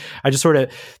reason. I just sort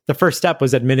of, the first step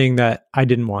was admitting that I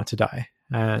didn't want to die.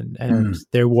 And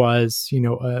there was,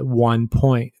 one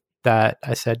point that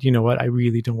I said, you know what, I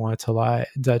really don't want to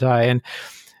die. And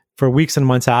for weeks and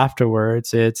months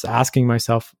afterwards, it's asking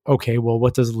myself, okay, well,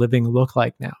 what does living look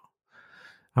like now?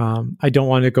 I don't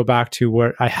want to go back to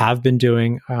what I have been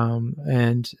doing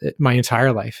my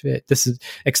entire life. This is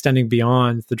extending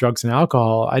beyond the drugs and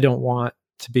alcohol. I don't want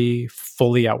to be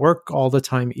fully at work all the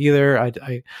time either.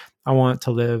 I want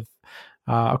to live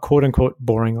a quote unquote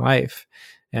boring life.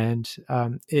 And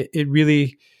it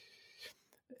really,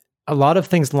 a lot of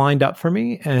things lined up for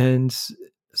me. And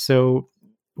so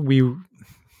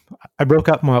I broke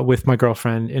up with my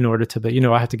girlfriend in order to be,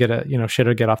 I have to get shit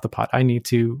or get off the pot. I need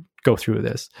to go through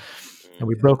this. And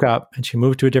we broke up, and she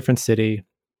moved to a different city.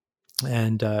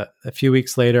 And a few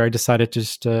weeks later, I decided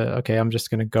okay, I'm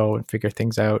just going to go and figure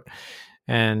things out.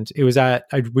 And it was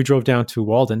we drove down to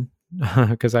Walden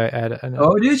because I had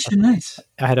nice.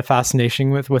 I had a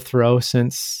fascination with Thoreau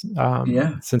since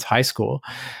high school.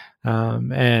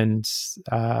 And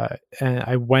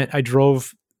I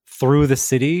drove through the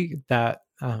city that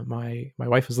my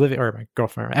wife was living, or my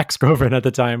girlfriend, or ex-girlfriend at the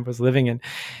time, was living in.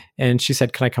 And she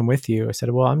said, "Can I come with you?" I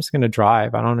said, "Well, I'm just going to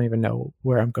drive. I don't even know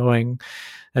where I'm going."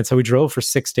 And so we drove for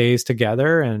 6 days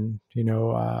together. And,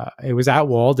 it was at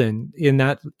Walden in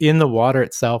the water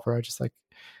itself, where I just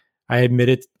I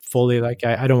admitted fully,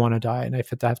 I don't want to die. And I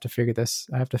have to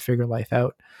figure life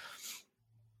out.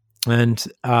 And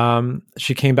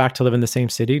she came back to live in the same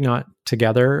city, not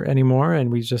together anymore.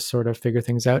 And we just sort of figured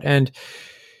things out. And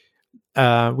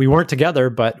we weren't together,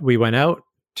 but we went out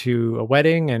to a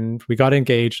wedding and we got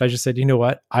engaged. I just said, you know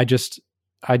what? I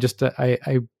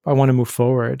want to move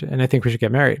forward, and I think we should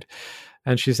get married.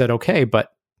 And she said, okay, but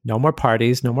no more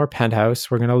parties, no more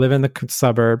penthouse. We're going to live in the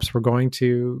suburbs. We're going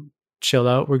to chill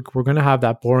out. We're going to have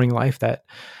that boring life that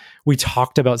we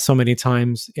talked about so many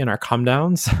times in our come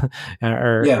downs in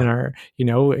our,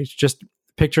 it's just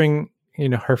picturing,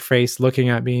 her face looking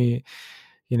at me,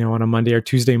 on a Monday or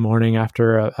Tuesday morning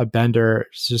after a bender.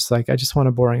 It's just I just want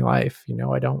a boring life.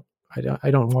 I don't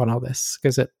want all this,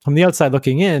 because from the outside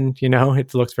looking in,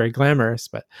 it looks very glamorous,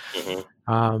 but,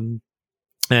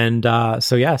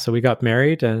 so we got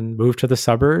married and moved to the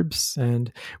suburbs,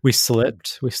 and we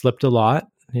slipped a lot.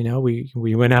 We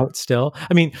went out still.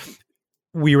 I mean,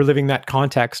 we were living that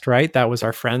context, right? That was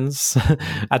our friends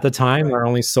at the time. Right. Our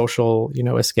only social,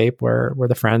 escape were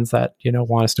the friends that,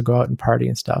 want us to go out and party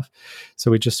and stuff. So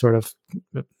we just sort of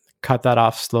cut that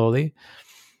off slowly.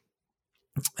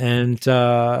 And,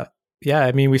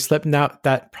 we slipped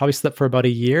that probably slipped for about a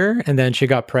year, and then she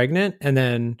got pregnant. And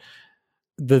then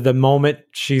the moment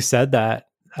she said that,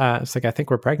 it's I think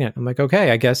we're pregnant. I'm like,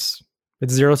 okay, I guess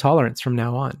it's zero tolerance from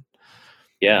now on.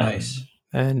 Yeah. Nice.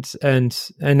 And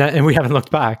we haven't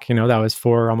looked back. That was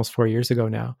almost 4 years ago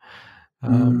now.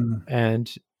 I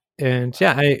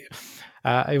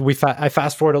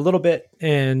fast forward a little bit,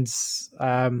 and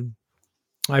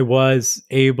I was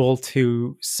able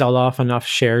to sell off enough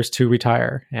shares to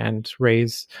retire and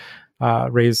raise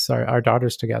our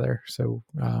daughters together. So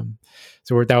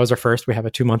that was our first. We have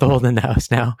a 2-month-old in the house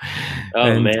now.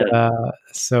 Oh, man.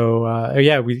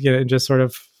 We just sort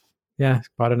of,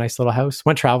 bought a nice little house,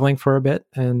 went traveling for a bit.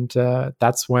 And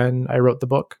that's when I wrote the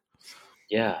book.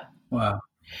 Yeah. Wow.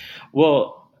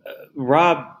 Well,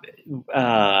 Rob,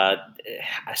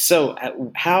 so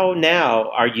how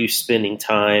now are you spending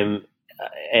time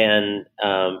and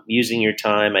using your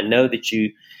time. I know that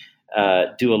you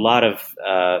do a lot of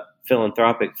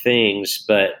philanthropic things,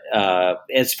 but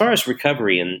as far as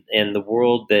recovery and the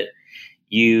world that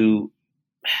you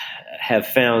have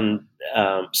found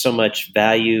so much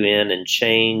value in and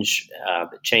change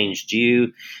that changed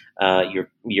you,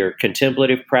 your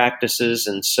contemplative practices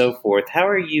and so forth. How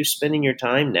are you spending your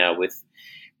time now with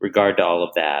regard to all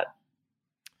of that?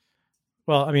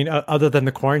 Well, I mean, other than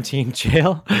the quarantine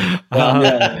jail,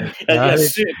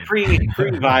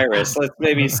 pre-virus. Let's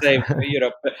maybe say,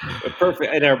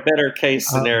 perfect in our better case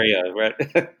scenario, right?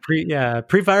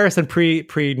 Pre-virus and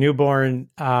pre-newborn.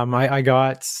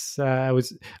 I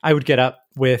would get up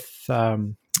with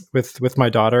my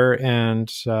daughter,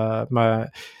 and my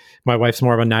wife's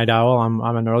more of a night owl.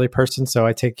 I'm an early person, so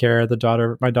I take care of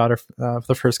my daughter for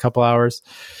the first couple hours.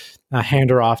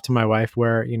 Hand her off to my wife,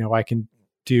 where I can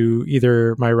do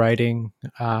either my writing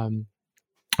and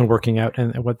working out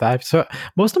and with that. So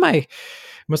most of my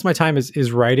time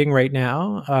is writing right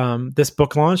now. This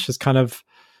book launch has kind of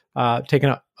taken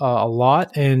up a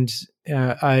lot, and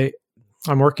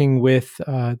I'm working with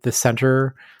the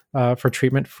Center for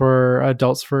Treatment for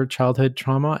Adults for Childhood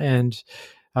Trauma, and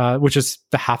which is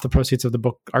half the proceeds of the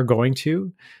book are going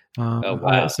to. Oh,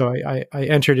 wow. So I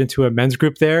entered into a men's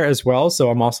group there as well. So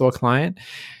I'm also a client.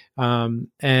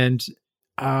 And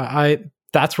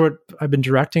that's what I've been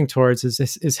directing towards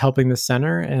is helping the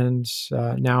center. And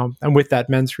now I'm with that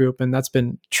men's group, and that's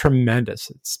been tremendous.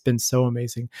 It's been so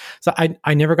amazing. So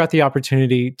I never got the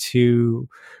opportunity to,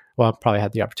 well, I probably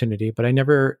had the opportunity, but I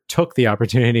never took the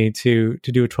opportunity to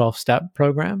do a 12-step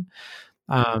program.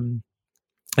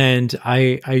 And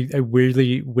I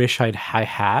weirdly wish I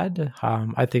had.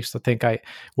 I think I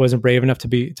wasn't brave enough to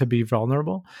be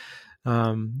vulnerable.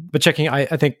 But I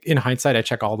think in hindsight, I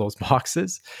check all those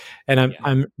boxes, and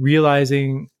I'm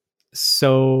realizing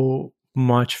so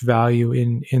much value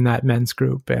in that men's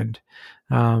group, and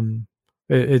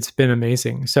it's been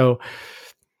amazing. So,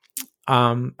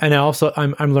 and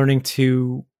I'm learning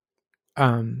to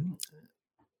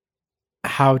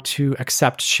how to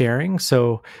accept sharing.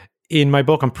 So in my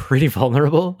book, I'm pretty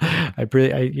vulnerable. I'm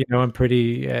pretty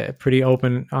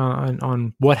open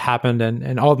on what happened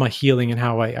and all of my healing and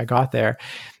how I got there.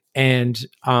 And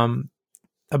I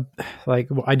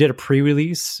did a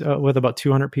pre-release with about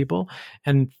 200 people,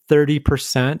 and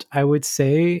 30%, I would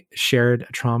say, shared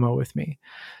trauma with me.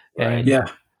 Right.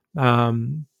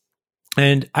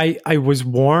 And I was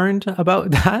warned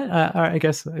about that. I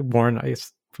guess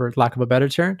for lack of a better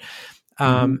term.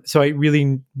 So I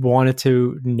really wanted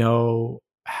to know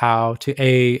how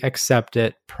to accept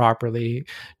it properly,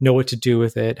 know what to do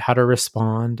with it, how to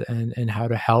respond, and how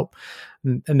to help.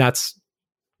 And that's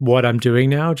what I'm doing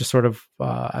now, just sort of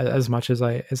as much as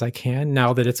I can.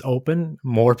 Now that it's open,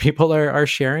 more people are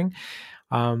sharing.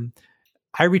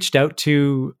 I reached out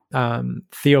to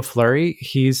Theo Fleury.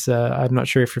 He's, I'm not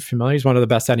sure if you're familiar, he's one of the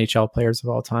best NHL players of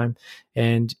all time.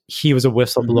 And he was a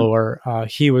whistleblower.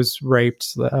 He was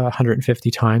raped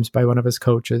 150 times by one of his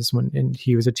coaches when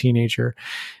he was a teenager.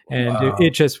 And wow.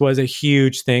 it just was a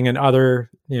huge thing. And other,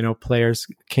 players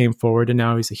came forward, and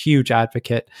now he's a huge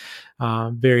advocate,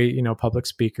 very, public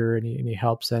speaker, and he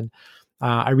helps. And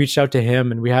I reached out to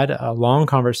him, and we had a long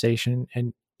conversation,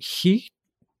 and he,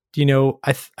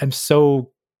 I'm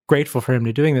so grateful for him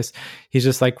to doing this. He's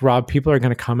just like, Rob, people are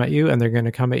going to come at you, and they're going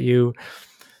to come at you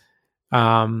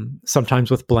sometimes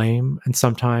with blame, and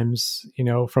sometimes,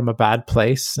 from a bad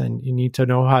place. And you need to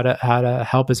know how to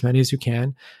help as many as you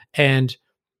can. And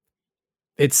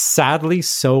it's sadly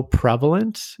so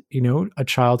prevalent, a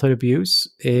childhood abuse,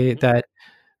 that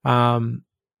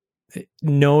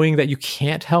knowing that you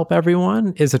can't help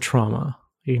everyone is a trauma.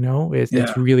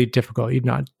 It's really difficult. You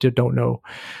don't know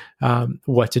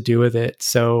what to do with it.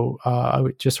 So I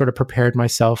just sort of prepared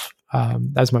myself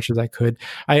as much as I could.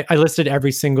 I listed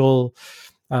every single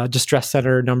distress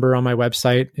center number on my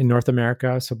website in North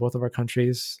America, so both of our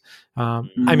countries.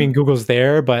 I mean, Google's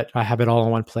there, but I have it all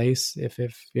in one place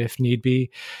if need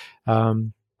be.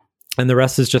 And the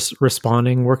rest is just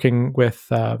responding, working with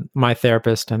my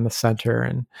therapist and the center,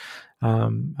 and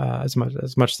as much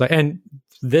as and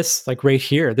this, like right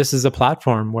here, this is a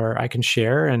platform where I can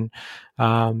share, and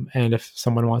if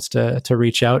someone wants to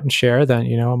reach out and share,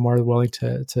 then I'm more than willing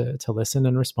to listen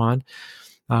and respond.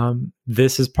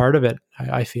 This is part of it,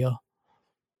 I feel.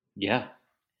 Yeah.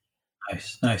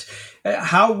 Nice.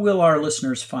 How will our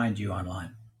listeners find you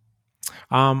online?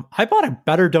 I bought a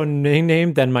better domain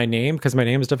name than my name, because my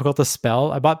name is difficult to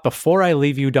spell. I bought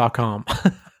beforeIleaveyou.com.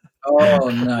 Oh,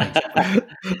 nice.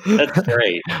 That's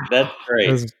great.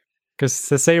 because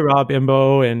to say Rob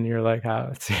Imbo and you're like, so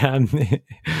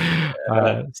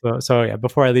yeah,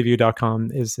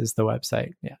 beforeilieveyou.com is the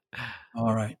website. Yeah.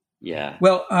 All right. Yeah.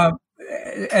 Well,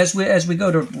 as we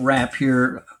go to wrap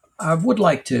here, I would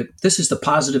like to. This is the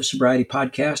Positive Sobriety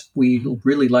Podcast. We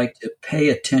really like to pay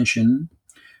attention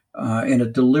in a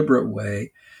deliberate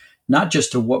way, not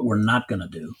just to what we're not going to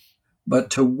do, but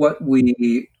to what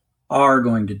we are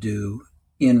going to do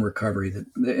in recovery that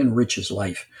enriches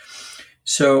life.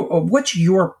 So, what's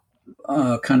your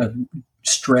kind of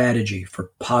strategy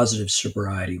for positive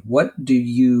sobriety? What do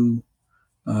you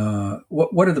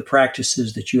what are the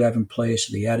practices that you have in place,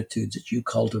 or the attitudes that you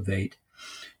cultivate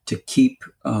to keep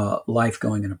life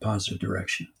going in a positive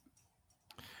direction?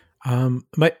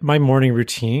 My morning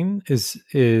routine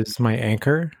is my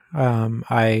anchor.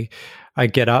 I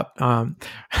get up.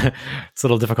 It's a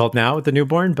little difficult now with the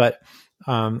newborn, but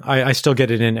I still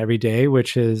get it in every day,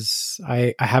 which is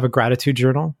I have a gratitude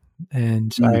journal,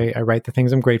 and I write the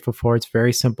things I'm grateful for. It's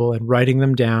very simple, and writing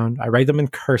them down. I write them in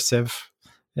cursive,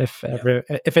 if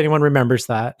anyone remembers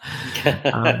that.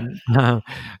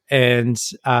 And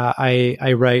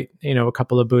I write, a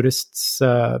couple of Buddhists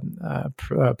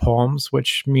poems,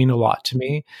 which mean a lot to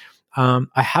me.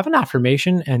 I have an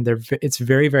affirmation, and it's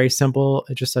very, very simple.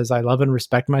 It just says, I love and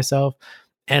respect myself.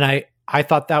 And I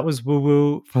thought that was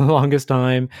woo-woo for the longest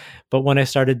time. But when I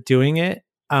started doing it,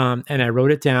 and I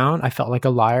wrote it down, I felt like a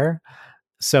liar.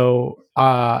 So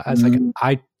I was like,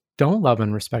 I don't love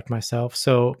and respect myself.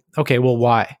 So, okay, well,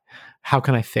 why? How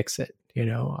can I fix it?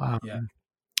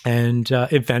 And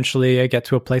eventually I get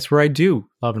to a place where I do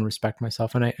love and respect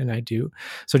myself, and I do.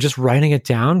 So just writing it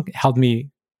down held me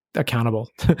accountable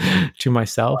to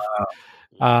myself.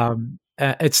 Wow.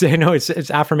 It's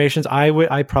affirmations.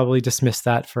 I probably dismissed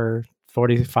that for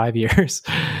 45 years.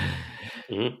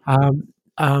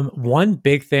 Mm-hmm. One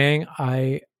big thing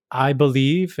I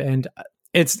believe, and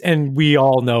we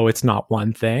all know it's not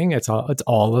one thing. It's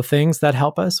all the things that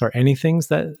help us, or many things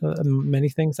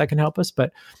that can help us.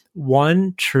 But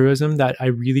one truism that I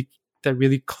really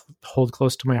hold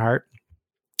close to my heart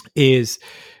is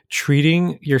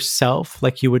treating yourself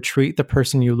like you would treat the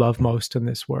person you love most in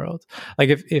this world.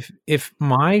 Like if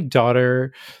my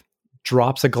daughter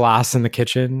drops a glass in the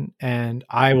kitchen, and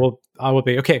I will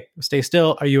be, okay, stay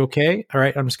still. Are you okay? All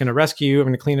right. I'm just going to rescue you. I'm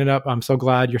going to clean it up. I'm so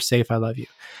glad you're safe. I love you.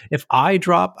 If I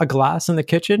drop a glass in the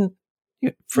kitchen,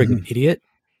 you friggin' idiot.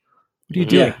 What are you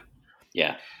doing?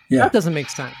 Yeah. That doesn't make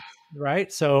sense.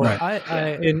 Right. So right.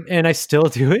 I still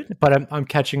do it, but I'm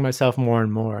catching myself more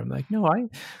and more. I'm like, no, I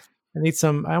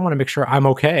want to make sure I'm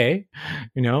okay,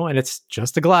 and it's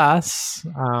just a glass.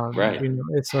 Right.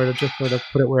 It's sort of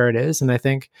put it where it is. And I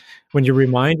think when you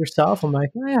remind yourself, I'm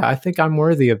like, yeah, I think I'm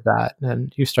worthy of that.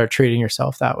 And you start treating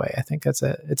yourself that way. I think it's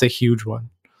a huge one.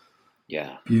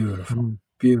 Yeah. Beautiful.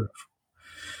 Beautiful.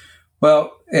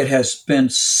 Well, it has been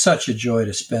such a joy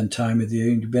to spend time with you.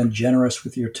 You've been generous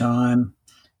with your time.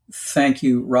 Thank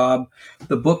you, Rob.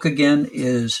 The book again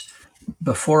is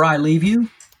Before I Leave You.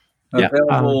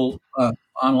 Available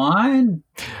online?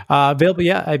 Available,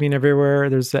 yeah. I mean, everywhere.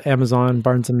 There's Amazon,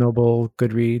 Barnes & Noble,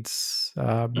 Goodreads.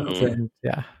 And,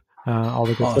 all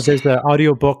the good stuff. There's the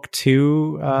audiobook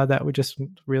too that we just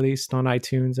released on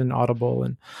iTunes and Audible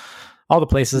and all the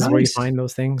places where you find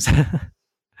those things.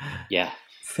 Yeah.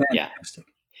 Fantastic.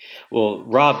 Yeah. Well,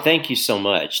 Rob, thank you so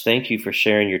much. Thank you for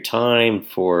sharing your time,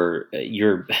 for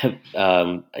your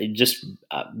just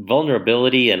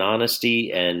vulnerability and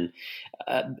honesty, and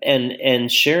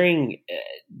sharing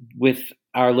with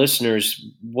our listeners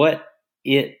what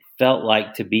it felt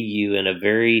like to be you in a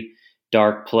very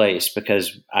dark place,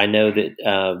 because I know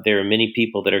that there are many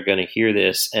people that are going to hear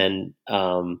this, and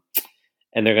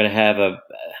they're going to have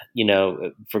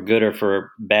for good or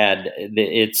for bad,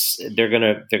 they're going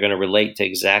to relate to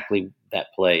exactly that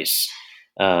place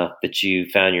that you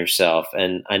found yourself,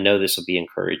 and I know this will be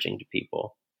encouraging to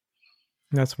people.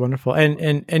 That's wonderful.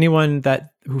 And anyone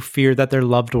who fear that their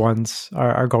loved ones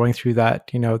are going through that,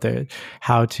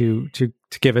 how to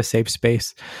give a safe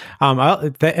space.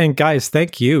 And guys,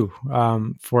 thank you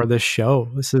for this show.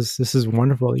 This is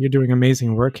wonderful. You're doing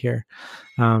amazing work here.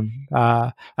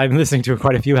 I've been listening to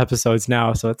quite a few episodes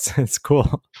now, so it's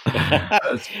cool.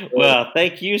 Well,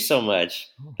 thank you so much.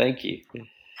 Thank you.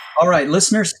 All right,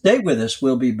 listeners, stay with us.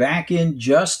 We'll be back in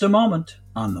just a moment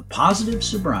on the Positive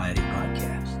Sobriety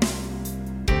Podcast.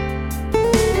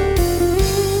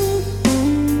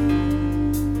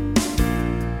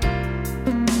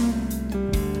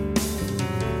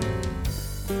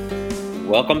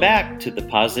 Welcome back to the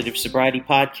Positive Sobriety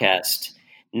Podcast.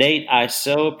 Nate, I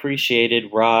so appreciated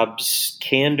Rob's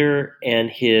candor and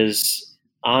his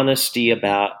honesty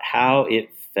about how it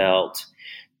felt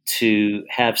to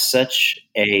have such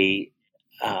a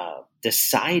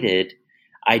decided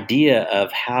idea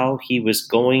of how he was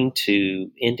going to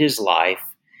end his life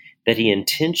that he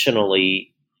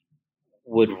intentionally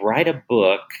would write a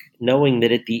book knowing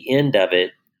that at the end of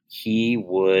it, he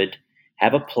would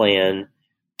have a plan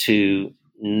to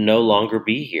no longer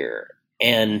be here.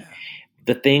 And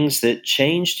the things that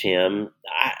changed him,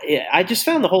 I just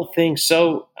found the whole thing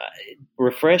so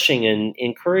refreshing and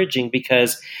encouraging,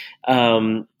 because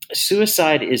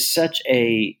suicide is such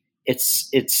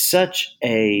it's such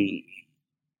a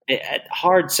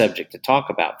hard subject to talk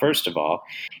about, first of all,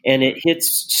 and it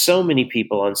hits so many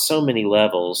people on so many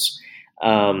levels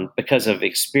because of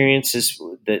experiences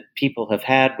that people have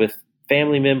had with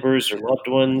family members or loved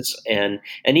ones, and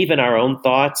even our own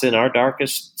thoughts in our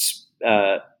darkest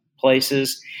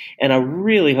places. And I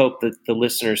really hope that the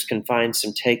listeners can find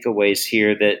some takeaways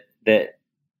here that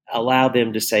allow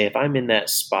them to say, if I'm in that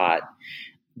spot,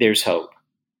 there's hope.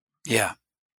 Yeah.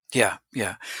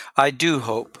 I do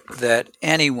hope that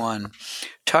anyone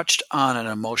touched on an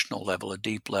emotional level, a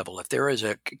deep level, if there is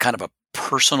a kind of a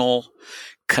personal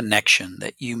connection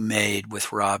that you made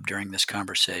with Rob during this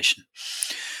conversation,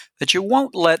 that you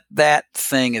won't let that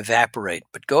thing evaporate,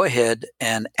 but go ahead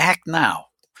and act now.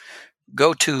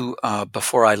 Go to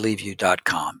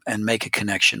beforeIleaveyou.com and make a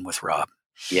connection with Rob.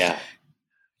 Yeah.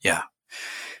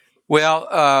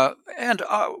 Well, and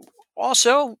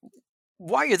also,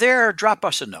 while you're there, drop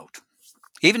us a note.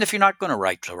 Even if you're not going to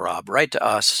write to Rob, write to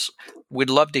us. We'd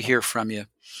love to hear from you.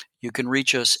 You can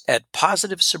reach us at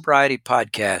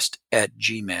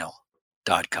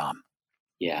positivesobrietypodcast@gmail.com.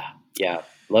 Yeah.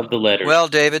 Love the letters. Well,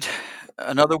 David,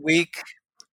 another week.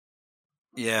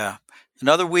 Yeah.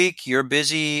 Another week. You're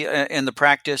busy in the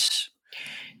practice.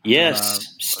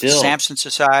 Yes, still. Samson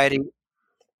Society.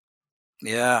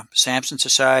 Yeah, Samson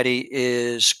Society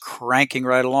is cranking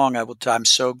right along. I'm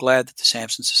so glad that the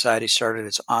Samson Society started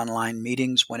its online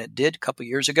meetings when it did a couple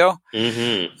years ago,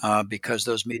 because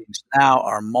those meetings now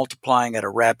are multiplying at a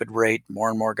rapid rate.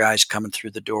 More and more guys coming through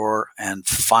the door and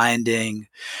finding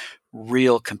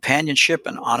real companionship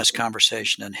and honest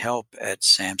conversation and help at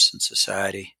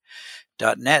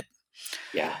samsonsociety.net.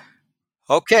 Yeah.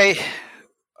 Okay.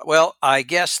 Well, I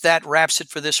guess that wraps it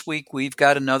for this week. We've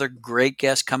got another great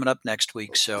guest coming up next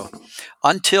week. So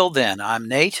until then, I'm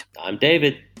Nate. I'm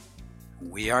David.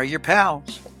 We are your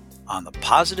pals on the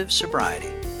Positive Sobriety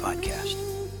Podcast.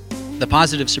 The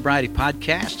Positive Sobriety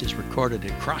Podcast is recorded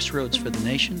at Crossroads for the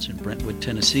Nations in Brentwood,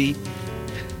 Tennessee.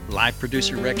 Live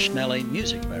producer Rex Schnelly,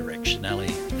 music by Rex Schnelly,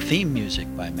 theme music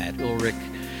by Matt Ulrich,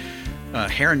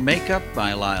 hair and makeup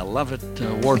by Lyle Lovett,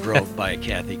 wardrobe by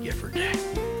Kathy Gifford.